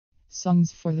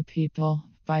Songs for the People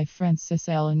by Francis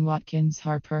Ellen Watkins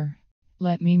Harper.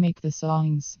 Let me make the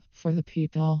songs for the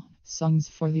people, songs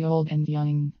for the old and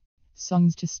young,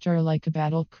 songs to stir like a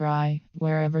battle cry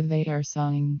wherever they are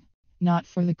sung. Not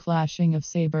for the clashing of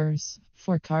sabres,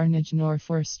 for carnage nor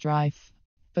for strife,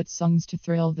 but songs to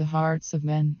thrill the hearts of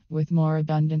men with more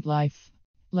abundant life.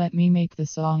 Let me make the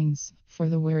songs for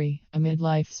the weary amid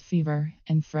life's fever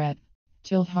and fret,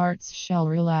 till hearts shall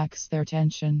relax their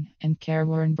tension and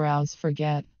careworn brows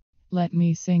forget. Let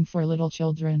me sing for little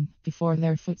children before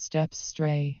their footsteps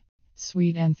stray,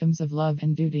 sweet anthems of love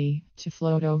and duty to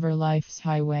float over life's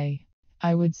highway.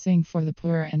 I would sing for the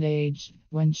poor and aged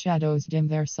when shadows dim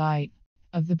their sight,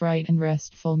 of the bright and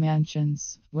restful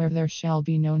mansions where there shall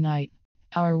be no night.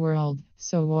 Our world,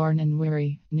 so worn and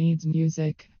weary, needs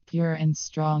music pure and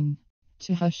strong,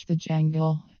 to hush the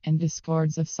jangle and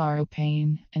discords of sorrow,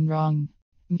 pain, and wrong.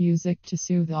 Music to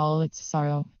soothe all its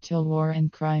sorrow, till war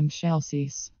and crime shall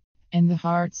cease, and the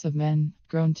hearts of men,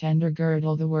 grown tender,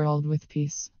 girdle the world with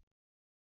peace.